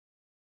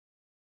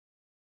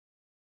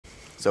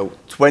So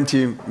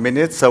 20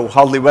 minutes, so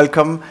heartily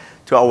welcome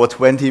to our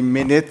 20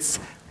 minutes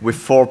with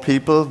 4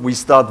 people. We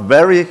start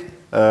very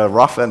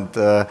rough, and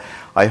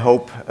I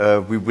hope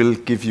we will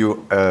give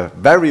you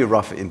very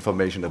rough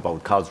information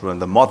about Karlsruhe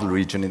and the model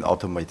region in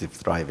automotive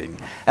driving.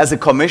 As a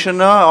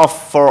commissioner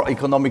for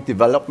economic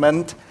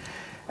development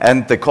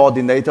and the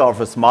coordinator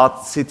of a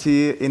smart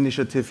city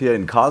initiative here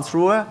in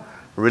Karlsruhe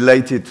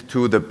related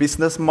to the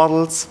business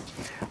models,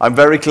 I'm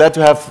very glad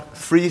to have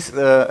 3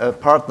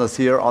 partners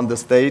here on the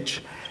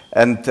stage.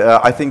 And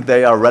I think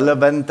they are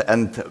relevant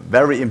and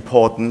very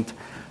important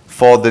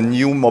for the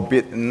new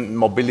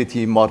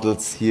mobility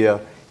models here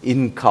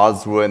in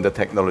Karlsruhe and the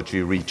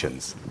technology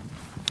regions.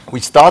 We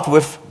start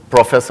with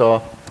Professor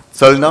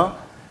Zöllner,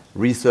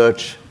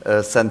 Research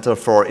Center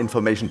for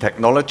Information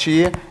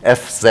Technology,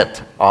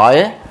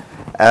 FZI.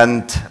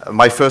 And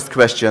my first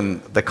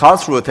question, the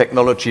Karlsruhe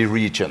technology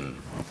region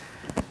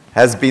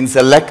has been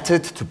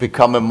selected to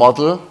become a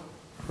model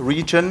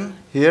region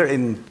here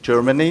in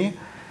Germany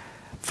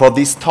for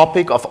this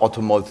topic of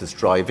automotive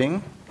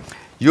driving.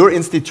 Your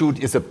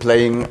institute is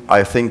playing,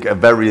 I think, a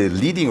very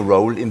leading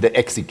role in the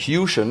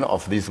execution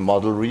of this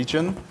model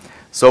region.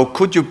 So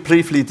could you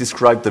briefly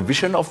describe the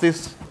vision of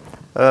this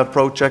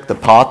project, the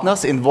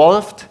partners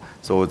involved,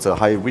 so it's a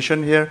high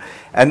vision here,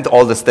 and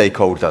all the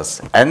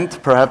stakeholders, and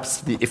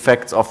perhaps the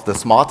effects of the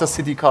smarter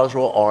city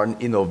Karlsruhe or an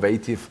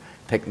innovative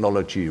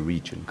technology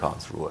region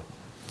Karlsruhe?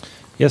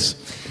 Yes.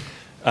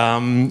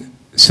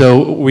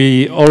 So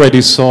we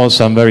already saw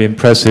some very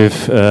impressive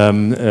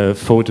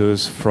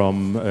photos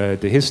from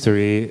the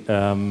history.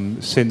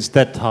 Since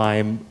that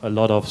time, a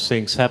lot of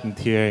things happened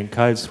here in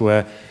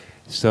Karlsruhe.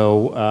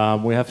 So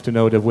we have to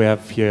know that we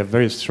have here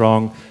very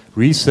strong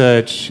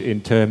research in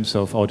terms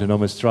of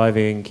autonomous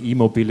driving,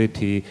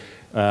 e-mobility.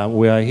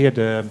 We are here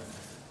the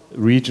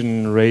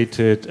region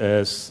rated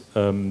as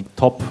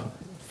top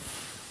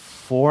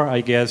 4, I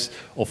guess,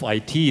 of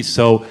IT.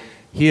 So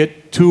here,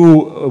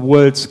 2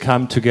 worlds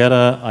come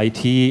together,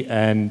 IT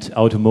and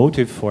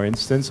automotive, for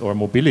instance, or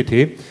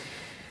mobility.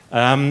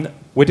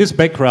 With this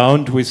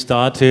background, we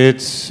started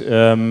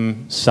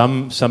some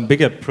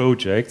bigger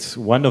projects.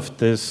 One of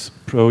these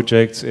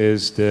projects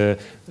is the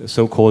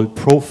so-called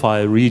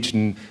profile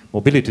region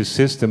mobility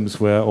systems,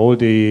 where all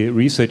the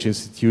research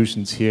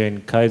institutions here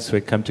in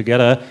Karlsruhe come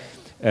together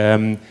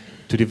to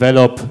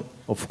develop,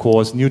 of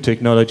course, new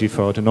technology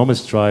for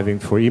autonomous driving,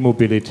 for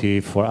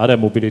e-mobility, for other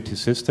mobility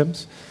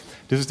systems.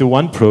 This is the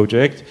one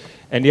project,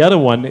 and the other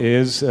one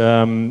is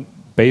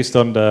based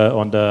on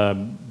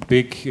the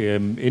big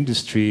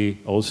industry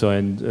also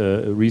and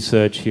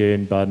research here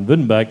in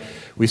Baden-Württemberg.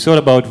 We thought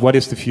about what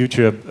is the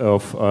future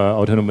of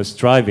autonomous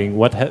driving,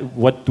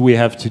 what do we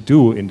have to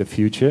do in the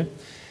future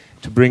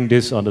to bring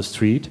this on the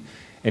street.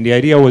 And the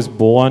idea was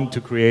born to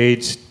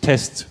create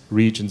test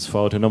regions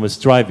for autonomous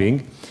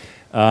driving.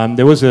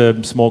 There was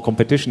a small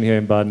competition here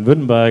in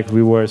Baden-Württemberg.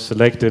 We were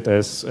selected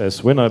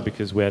as winner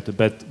because we had the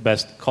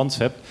best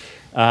concept.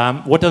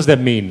 What does that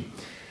mean?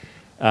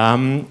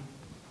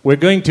 We're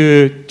going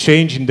to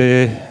change in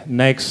the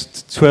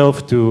next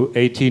 12 to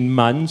 18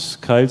 months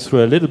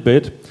Karlsruhe a little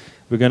bit.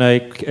 We're going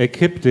to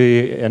equip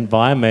the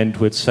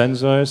environment with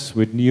sensors,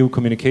 with new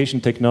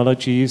communication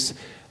technologies,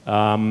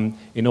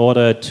 in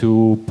order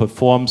to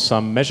perform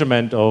some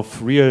measurement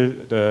of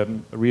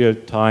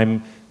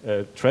real-time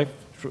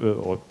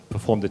or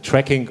perform the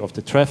tracking of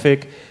the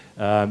traffic,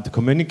 to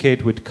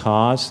communicate with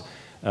cars,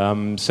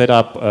 set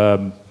up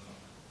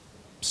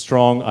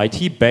strong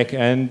IT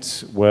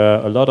backend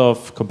where a lot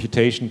of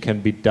computation can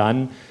be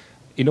done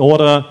in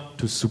order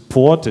to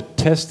support the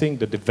testing,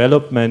 the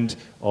development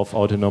of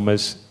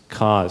autonomous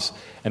cars.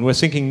 And we're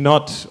thinking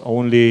not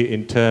only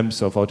in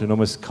terms of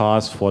autonomous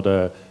cars for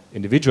the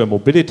individual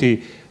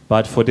mobility,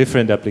 but for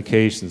different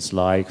applications,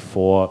 like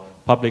for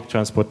public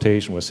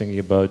transportation. We're thinking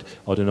about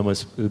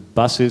autonomous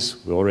buses.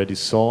 We already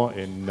saw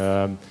in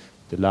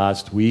the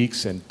last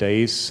weeks and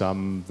days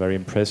some very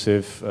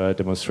impressive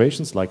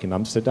demonstrations, like in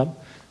Amsterdam,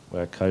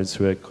 where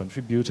Karlsruhe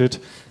contributed.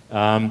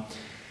 And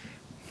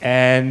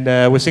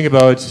we're thinking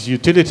about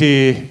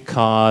utility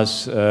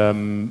cars,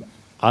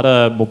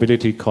 other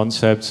mobility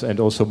concepts, and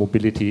also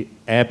mobility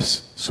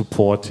apps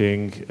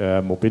supporting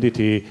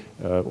mobility,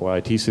 or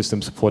IT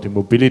systems supporting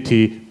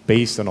mobility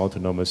based on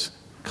autonomous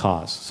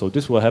cars. So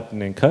this will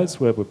happen in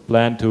Karlsruhe. We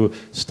plan to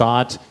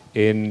start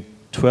in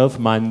 12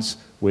 months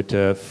with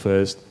the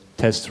first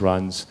test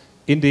runs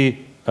in the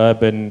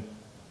urban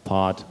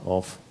part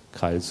of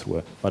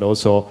Karlsruhe, but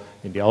also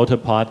in the outer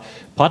part.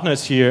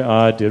 Partners here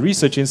are the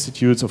research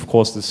institutes, of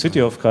course, the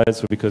city of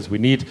Karlsruhe, because we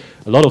need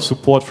a lot of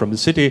support from the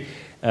city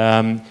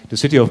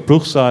of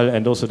Bruchsal,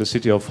 and also the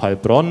city of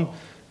Heilbronn,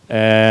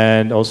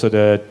 and also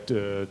the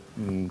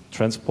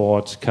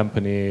transport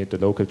company, the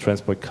local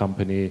transport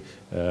company,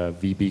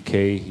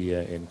 VBK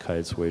here in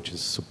Karlsruhe, which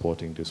is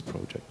supporting this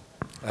project.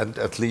 And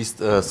at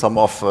least some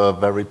of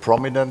very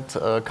prominent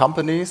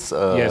companies.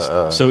 Yes.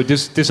 So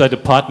these are the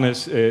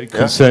partners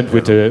concerned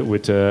with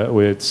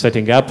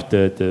setting up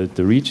the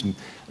region.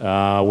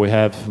 We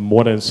have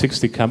more than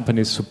 60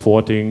 companies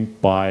supporting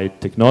by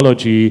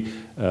technology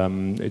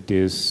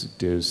this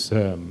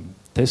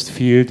test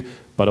field,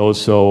 but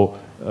also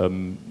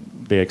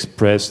they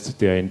expressed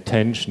their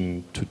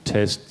intention to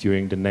test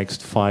during the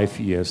next 5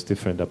 years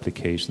different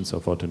applications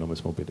of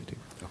autonomous mobility.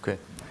 Okay.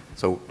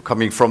 So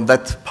coming from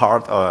that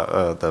part,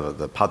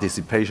 the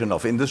participation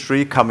of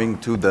industry, coming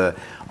to the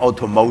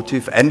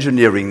automotive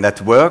engineering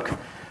network,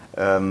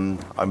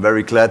 I'm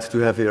very glad to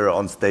have here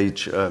on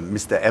stage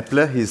Mr.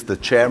 Epple. He's the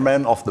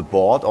chairman of the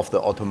board of the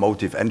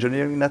Automotive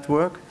Engineering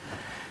Network.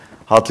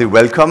 Heartily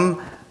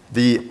welcome.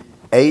 The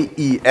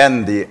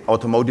AEN, the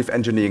Automotive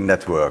Engineering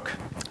Network,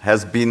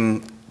 has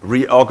been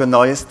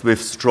reorganized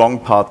with strong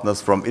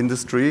partners from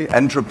industry,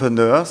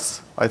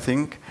 entrepreneurs, I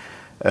think,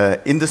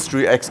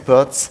 industry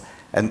experts,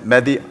 and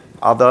many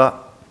other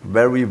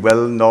very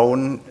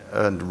well-known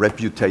and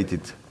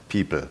reputed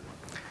people.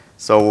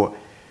 So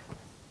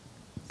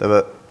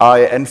the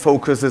AEN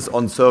focuses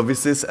on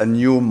services and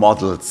new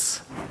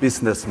models,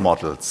 business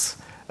models.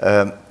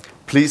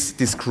 Please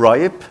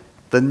describe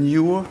the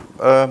new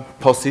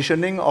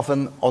positioning of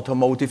an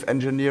automotive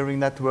engineering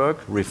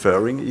network,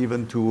 referring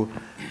even to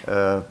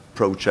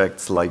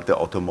projects like the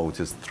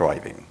Automotive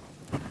Thriving.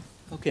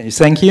 Okay,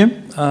 thank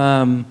you.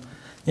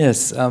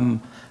 Yes,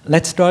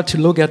 let's start to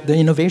look at the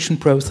innovation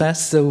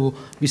process. So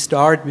we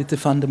start with the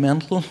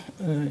fundamental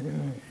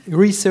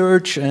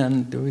research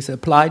and with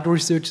applied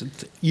research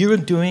that you're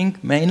doing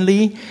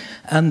mainly,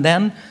 and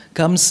then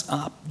comes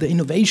up the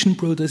innovation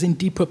process in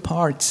deeper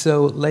parts.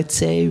 So let's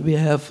say we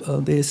have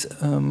this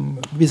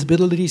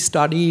visibility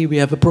study, we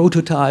have a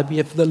prototype, we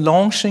have the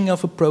launching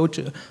of a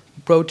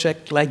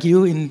project like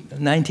you in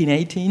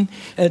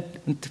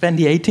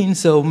 2018.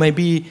 So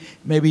maybe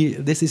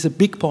this is a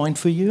big point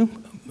for you.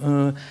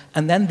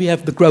 And then we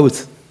have the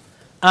growth.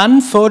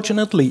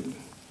 Unfortunately,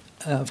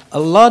 a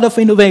lot of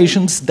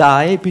innovations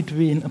die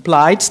between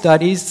applied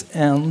studies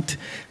and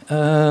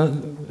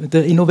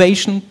the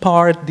innovation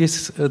part,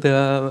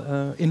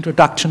 the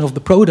introduction of the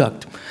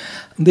product.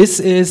 This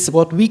is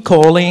what we're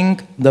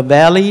calling the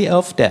valley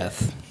of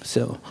death.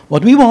 So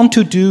what we want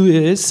to do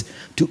is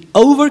to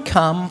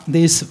overcome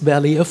this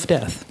valley of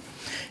death.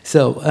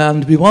 So,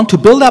 and we want to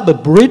build up a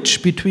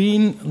bridge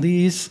between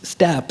these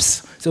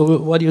steps. So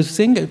what do you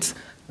think? It's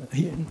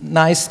a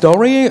nice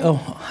story.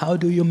 How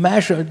do you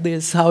measure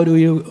this? How do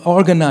you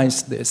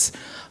organize this?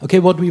 Okay,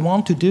 what we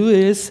want to do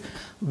is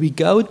we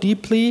go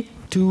deeply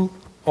to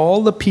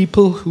all the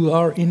people who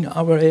are in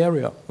our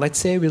area. Let's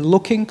say we're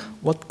looking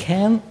what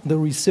can the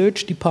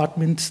research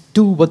departments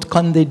do, what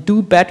can they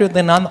do better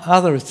than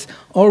others,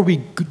 or we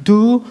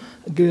do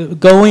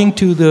going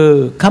to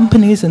the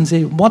companies and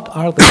say what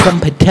are the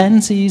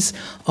competencies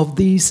of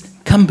these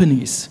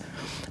companies.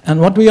 And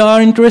what we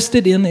are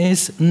interested in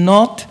is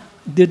not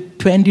the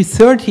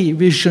 2030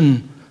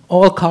 vision,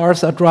 all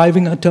cars are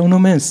driving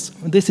autonomous.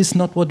 This is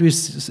not what we're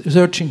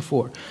searching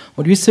for.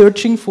 What we're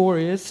searching for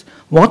is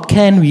what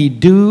can we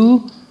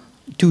do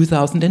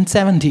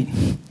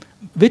 2017?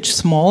 Which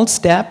small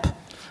step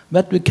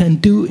that we can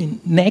do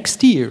in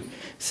next year.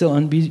 So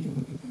and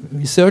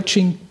we're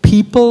searching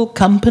people,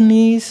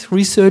 companies,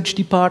 research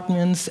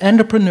departments,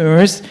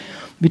 entrepreneurs,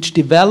 which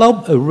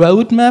develop a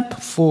roadmap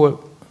for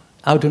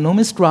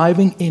autonomous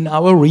driving in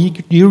our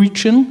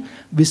region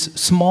with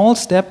small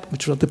step,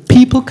 which the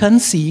people can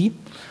see.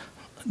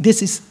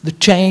 This is the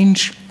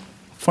change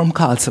from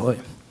Karlsruhe.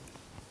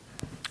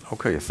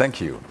 Okay,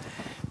 thank you.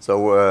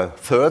 So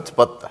third,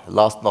 but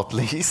last not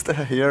least,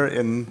 here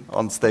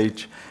on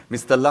stage,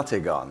 Mr.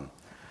 Lategahn.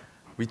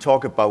 We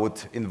talk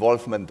about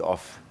involvement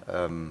of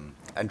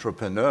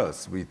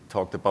entrepreneurs. We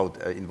talked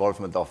about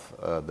involvement of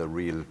the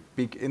real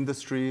big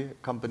industry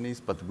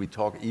companies, but we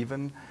talk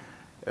even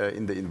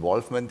in the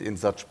involvement in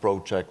such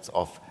projects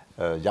of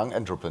young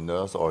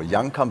entrepreneurs or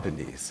young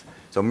companies.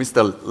 So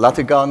Mr.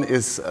 Lategahn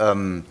is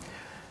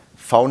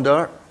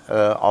founder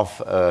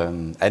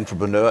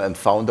entrepreneur and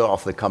founder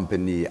of the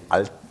company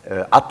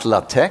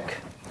Atlatec.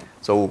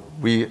 So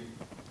we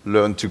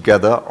learn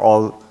together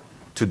all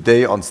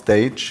today on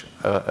stage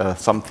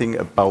something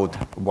about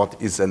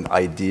what is an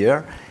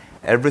idea.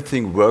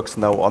 Everything works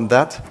now on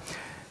that.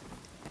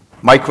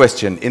 My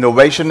question,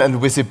 innovation and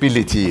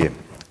visibility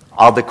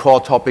are the core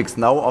topics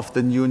now of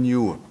the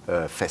new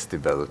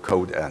festival,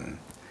 Code N.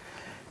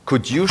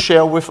 Could you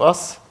share with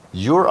us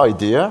your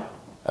idea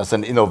as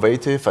an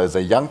innovative, as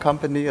a young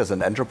company, as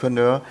an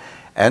entrepreneur,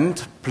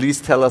 and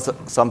please tell us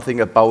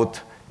something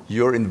about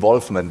your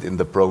involvement in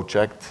the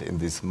project, in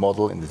this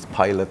model, in this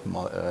pilot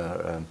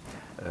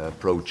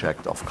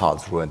project of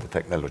Karlsruhe and the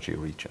technology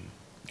region.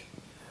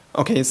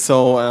 Okay,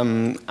 so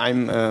I'm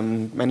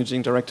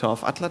managing director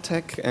of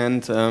Atlatec,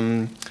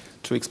 and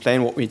to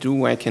explain what we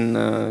do, I can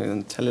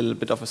tell a little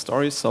bit of a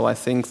story. So I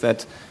think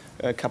that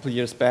a couple of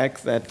years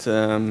back that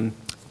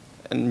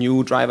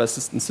new driver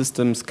assistance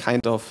systems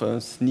kind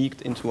of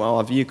sneaked into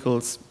our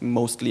vehicles,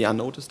 mostly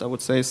unnoticed, I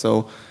would say.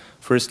 So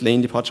first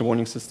lane departure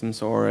warning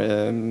systems or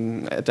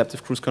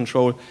adaptive cruise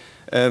control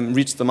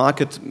reached the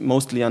market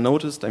mostly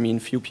unnoticed. I mean,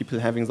 few people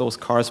having those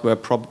cars were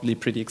probably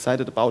pretty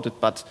excited about it,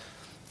 but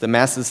the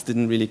masses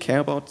didn't really care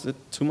about it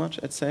too much,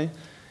 I'd say.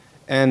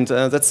 And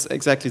that's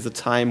exactly the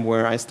time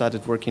where I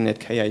started working at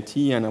KIT,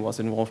 and I was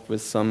involved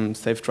with some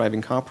safe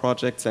driving car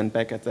projects. And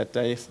back at that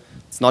day,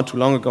 it's not too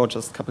long ago,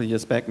 just a couple of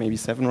years back, maybe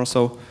 7 or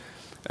so,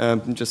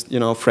 just, you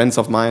know, friends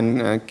of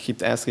mine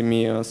kept asking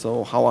me,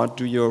 so how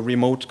do your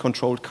remote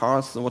controlled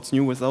cars, what's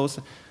new with those?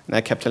 And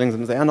I kept telling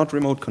them they are not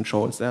remote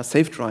controls, they are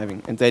safe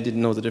driving, and they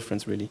didn't know the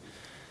difference really.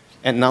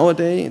 And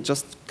nowadays,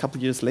 just a couple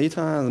of years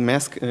later, the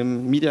mass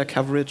media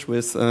coverage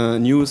with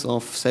news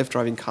of safe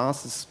driving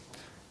cars is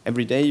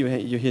every day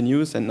you hear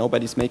news, and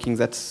nobody's making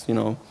that, you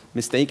know,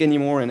 mistake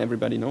anymore, and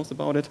everybody knows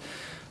about it.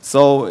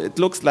 So it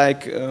looks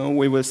like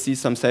we will see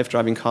some safe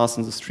driving cars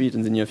on the street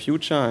in the near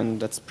future, and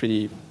that's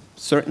pretty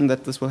certain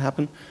that this will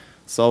happen.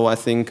 So I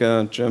think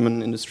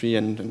German industry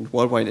and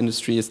worldwide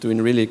industry is doing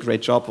a really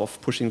great job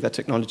of pushing that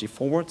technology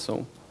forward.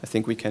 So I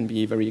think we can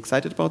be very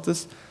excited about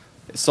this.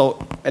 So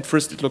at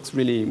first it looks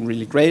really,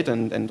 really great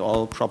and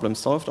all problems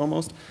solved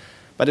almost.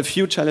 But a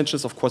few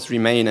challenges, of course,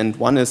 remain. And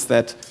one is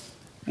that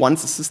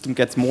once the system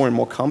gets more and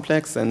more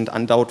complex, and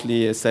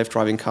undoubtedly a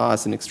self-driving car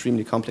is an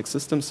extremely complex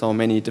system, so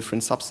many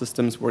different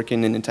subsystems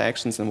working in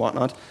interactions and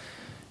whatnot,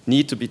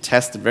 need to be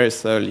tested very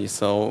thoroughly.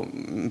 So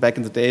back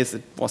in the days,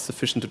 it was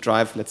sufficient to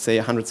drive, let's say,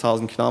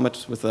 100,000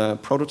 kilometers with a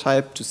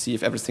prototype to see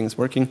if everything is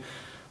working.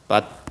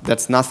 But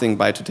that's nothing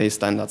by today's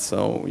standards,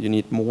 so you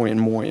need more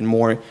and more and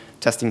more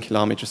testing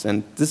kilometers.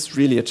 And this is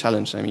really a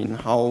challenge. I mean,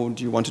 how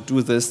do you want to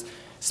do this,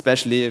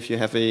 especially if you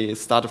have a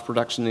start of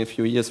production in a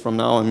few years from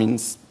now? I mean,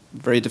 it's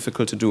very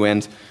difficult to do.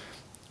 And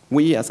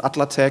we as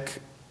Atlatec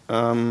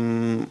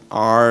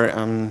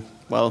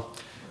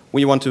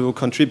we want to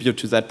contribute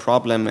to that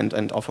problem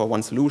and offer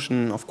one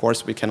solution. Of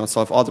course, we cannot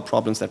solve all the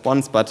problems at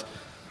once, but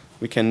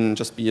we can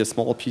just be a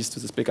small piece to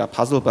this bigger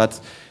puzzle. But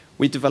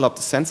we developed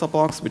a sensor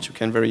box, which you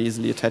can very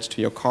easily attach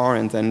to your car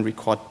and then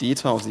record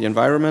data of the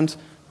environment,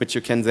 which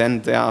you can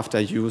then thereafter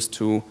use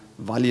to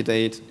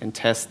validate and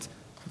test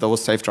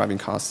those safe-driving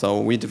cars. So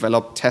we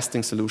developed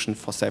testing solution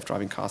for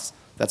safe-driving cars.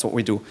 That's what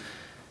we do.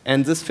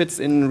 And this fits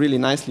in really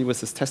nicely with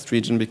this test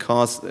region,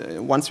 because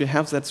once you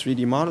have that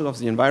 3D model of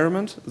the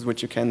environment,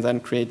 which you can then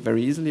create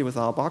very easily with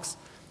our box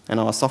and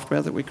our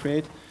software that we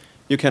create,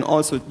 you can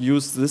also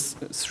use this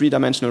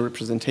three-dimensional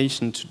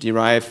representation to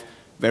derive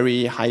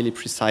very highly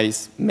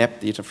precise map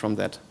data from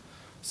that.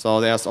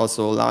 So there's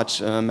also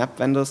large map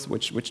vendors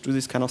which do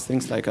these kind of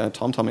things, like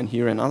TomTom and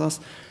Here and others.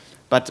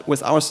 But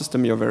with our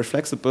system, you're very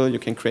flexible. You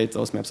can create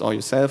those maps all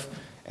yourself.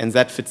 And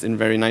that fits in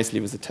very nicely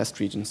with the test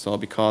region. So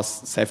because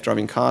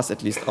self-driving cars,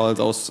 at least all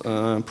those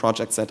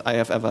projects that I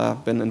have ever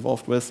been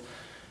involved with,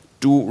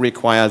 do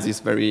require these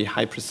very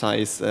high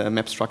precise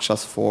map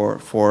structures for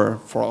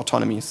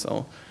autonomy.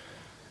 So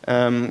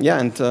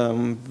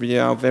we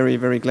are very,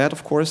 very glad,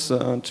 of course,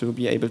 to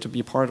be able to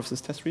be part of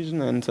this test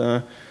region.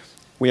 And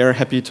we are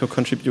happy to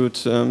contribute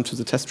to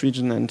the test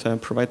region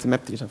and provide the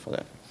map data for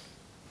that.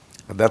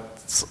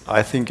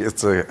 I think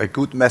it's a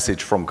good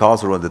message from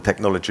Karlsruhe and the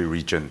technology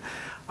region.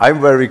 I'm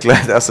very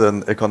glad as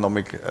an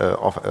economic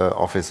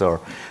officer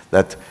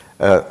that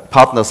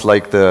partners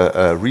like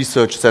the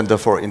Research Center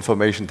for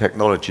Information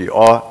Technology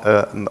or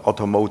an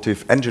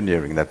Automotive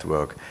Engineering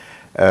Network,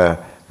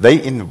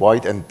 they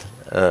invite and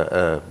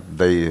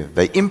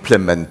they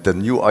implement the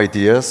new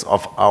ideas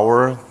of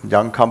our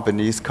young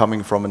companies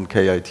coming from an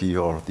KIT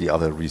or the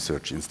other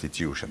research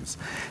institutions.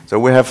 So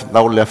we have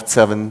now left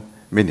 7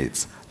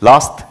 minutes.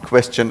 Last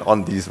question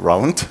on this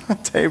round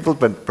table,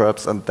 but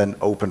perhaps and then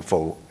open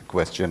for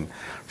question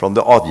from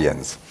the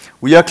audience.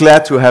 We are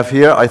glad to have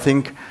here, I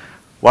think,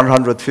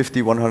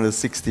 150,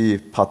 160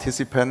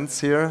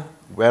 participants here.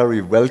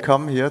 Very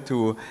welcome here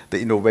to the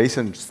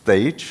innovation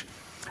stage.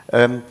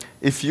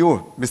 If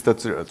you, Mr.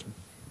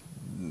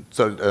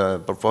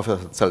 Professor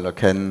Zöllner,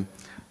 can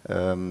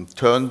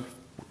turn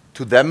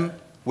to them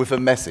with a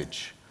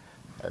message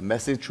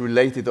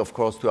related, of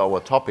course, to our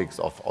topics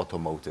of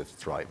automotive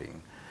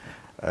driving,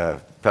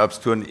 perhaps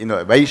to an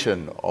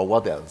innovation or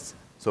what else.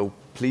 So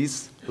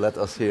please let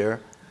us hear,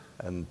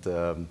 and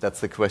that's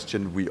the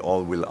question we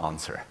all will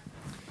answer.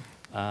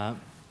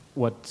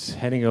 What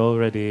Henning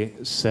already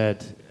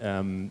said,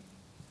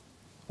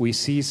 we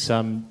see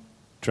some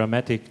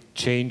dramatic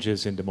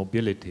changes in the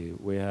mobility.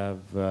 We have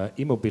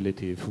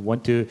e-mobility. If we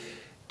want to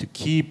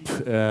keep,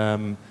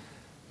 to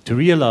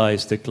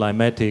realize the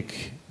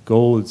climatic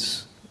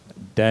goals,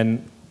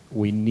 then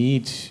we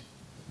need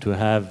to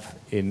have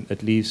in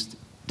at least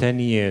 10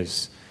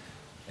 years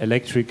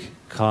electric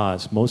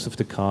cars. Most of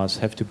the cars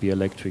have to be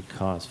electric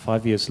cars.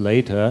 5 years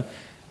later,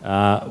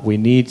 we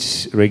need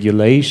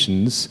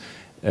regulations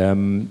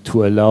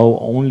to allow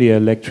only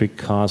electric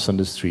cars on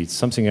the streets,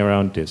 something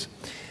around this.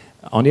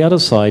 On the other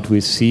side, we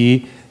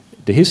see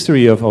the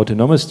history of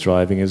autonomous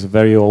driving is a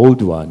very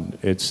old one.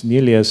 It's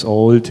nearly as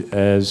old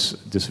as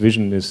this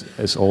vision is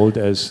as old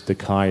as the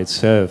car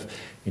itself.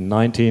 In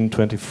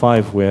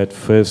 1925, we had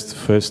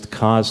first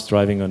cars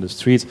driving on the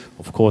streets.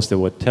 Of course, they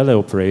were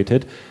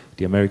teleoperated,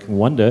 the American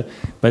wonder,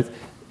 but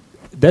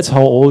that's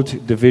how old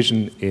the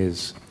vision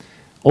is.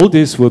 All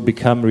this will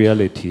become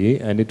reality,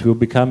 and it will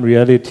become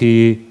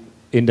reality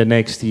in the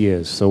next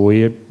years. So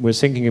we're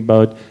thinking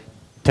about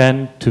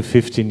 10 to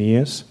 15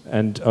 years,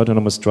 and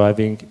autonomous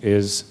driving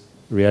is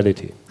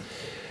reality.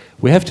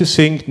 We have to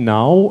think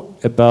now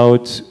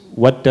about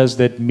what does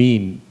that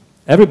mean.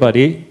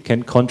 Everybody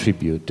can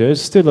contribute.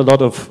 There's still a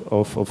lot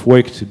of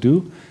work to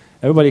do.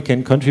 Everybody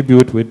can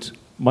contribute with,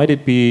 might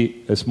it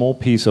be a small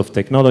piece of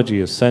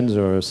technology, a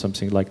sensor or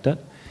something like that,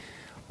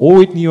 or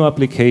with new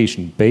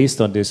application based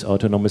on these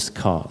autonomous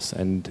cars.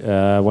 And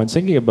when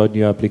thinking about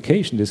new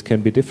application, this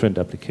can be different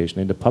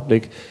application in the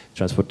public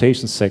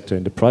transportation sector,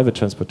 in the private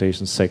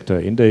transportation sector,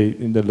 in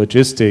the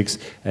logistics,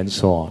 and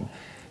so on.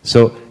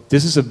 So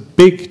this is a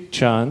big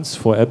chance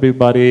for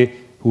everybody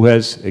who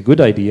has a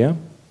good idea.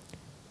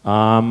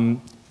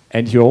 And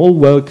you're all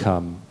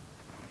welcome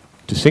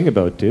to think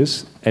about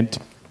this and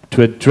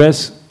to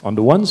address, on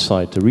the one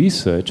side, the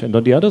research, and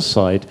on the other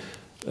side,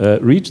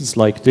 regions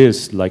like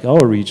this, like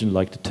our region,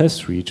 like the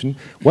test region,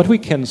 what we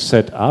can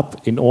set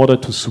up in order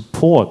to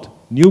support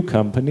new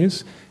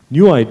companies,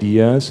 new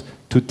ideas,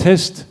 to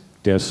test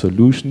their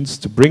solutions,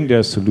 to bring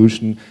their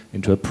solution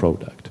into a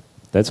product.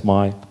 That's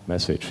my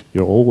message.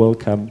 You're all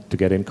welcome to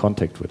get in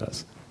contact with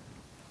us.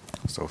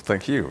 So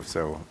thank you.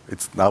 So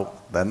it's now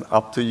then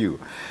up to you.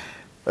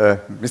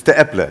 Mr.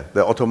 Epple,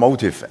 the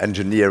automotive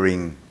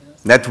engineering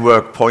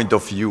network point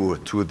of view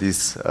to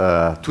this,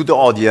 to the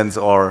audience,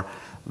 or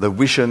the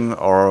vision,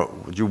 or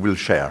you will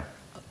share?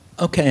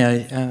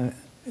 Okay,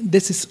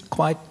 this is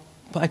quite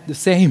the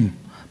same,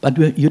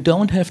 but you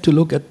don't have to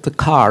look at the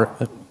car,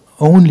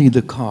 only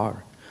the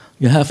car.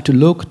 You have to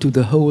look to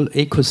the whole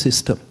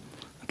ecosystem.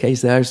 Okay,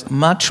 so there's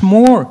much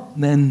more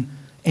than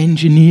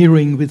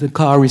engineering with the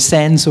car with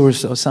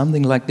sensors or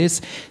something like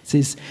this.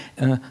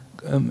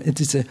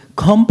 It is a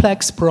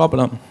complex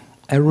problem,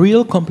 a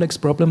real complex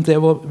problem.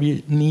 Therefore,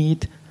 we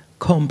need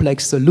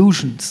complex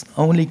solutions.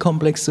 Only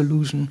complex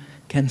solution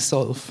can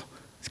solve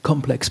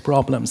complex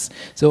problems.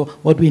 So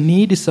what we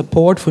need is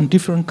support from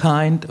different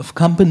kind of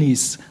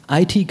companies,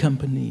 IT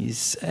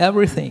companies,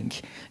 everything,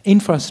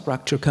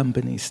 infrastructure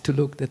companies, to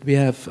look that we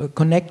have a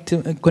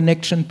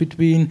connection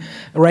between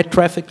red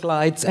traffic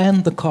lights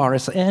and the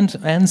cars,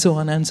 and so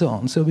on and so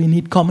on. So we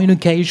need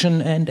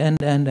communication and.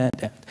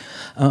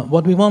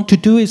 What we want to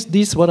do is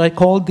this, what I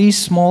call these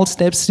small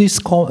steps, this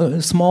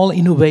small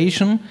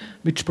innovation,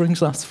 which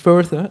brings us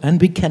further, and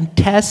we can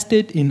test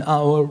it in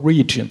our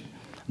region.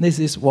 This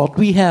is what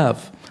we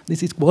have.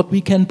 This is what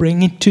we can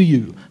bring it to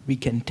you. We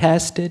can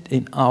test it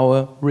in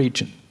our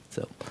region.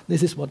 So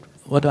this is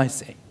what I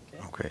say.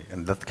 Okay,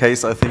 in that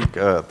case, I think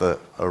the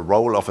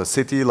role of a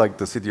city like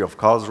the city of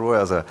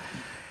Karlsruhe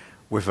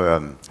with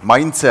a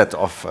mindset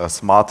of a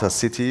smarter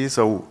city.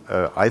 So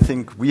I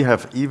think we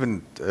have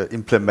even to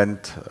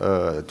implement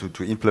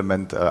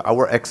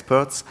our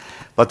experts,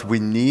 but we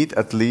need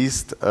at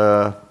least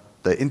the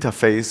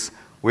interface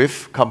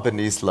with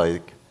companies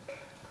like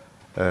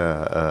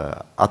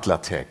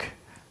Atlatec.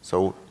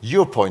 So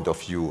your point of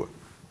view.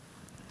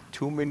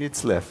 2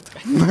 minutes left.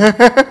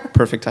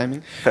 Perfect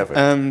timing.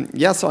 Perfect.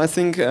 Yeah, so I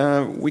think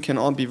we can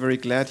all be very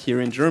glad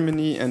here in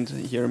Germany and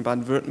here in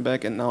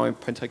Baden-Württemberg, and now in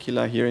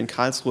particular here in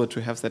Karlsruhe,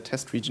 to have that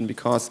test region,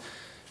 because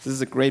this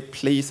is a great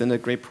place and a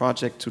great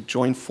project to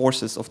join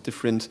forces of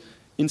different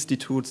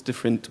institutes,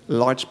 different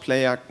large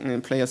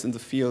players in the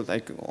field,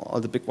 like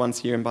all the big ones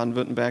here in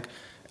Baden-Württemberg.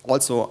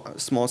 Also,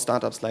 small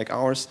startups like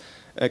ours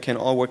can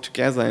all work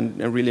together and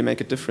really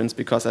make a difference,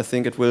 because I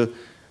think it will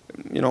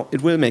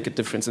make a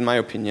difference, in my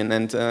opinion,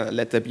 and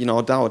let there be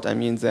no doubt. I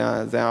mean,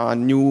 there are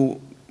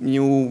new,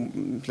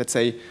 let's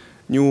say,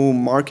 new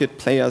market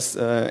players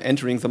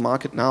entering the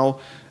market now,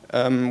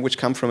 which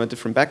come from a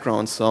different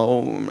background.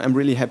 So I'm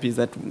really happy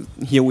that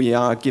here we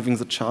are giving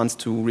the chance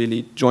to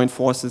really join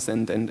forces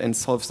and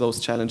solve those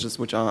challenges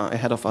which are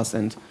ahead of us.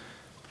 And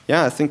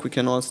yeah, I think we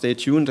can all stay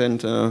tuned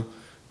and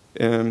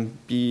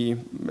be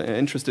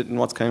interested in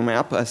what's coming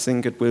up. I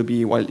think it will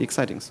be wildly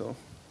exciting. So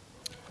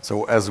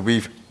as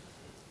we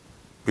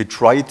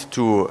tried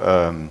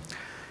to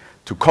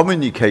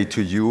communicate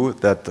to you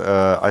that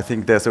I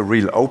think there's a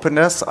real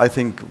openness. I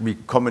think we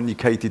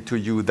communicated to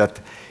you that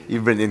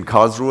even in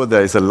Karlsruhe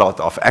there is a lot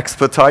of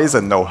expertise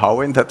and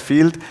know-how in that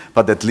field,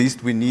 but at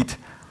least we need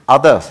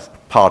other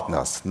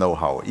partners'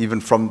 know-how,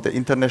 even from the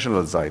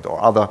international side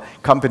or other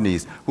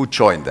companies who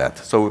join that.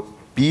 So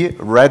be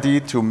ready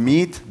to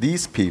meet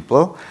these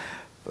people.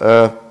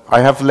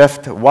 I have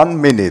left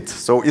 1 minute,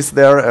 so is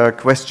there a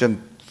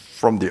question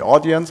from the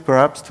audience,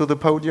 perhaps, to the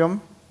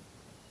podium?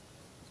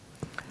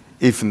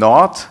 If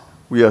not,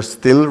 we are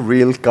still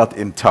real cut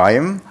in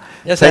time.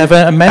 Yes, I have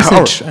a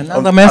message,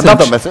 another message.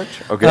 Another message,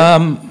 okay.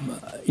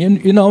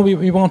 You know,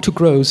 we want to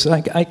grow. So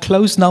I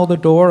close now the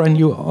door, and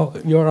you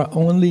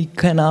only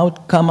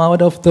come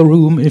out of the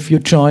room if you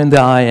join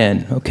the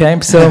IN. Okay,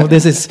 so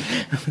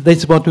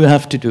that's what we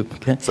have to do.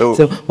 Okay,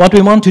 so what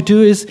we want to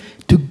do is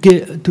to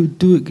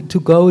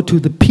go to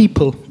the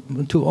people,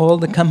 to all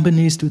the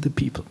companies, to the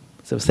people.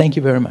 So thank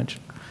you very much.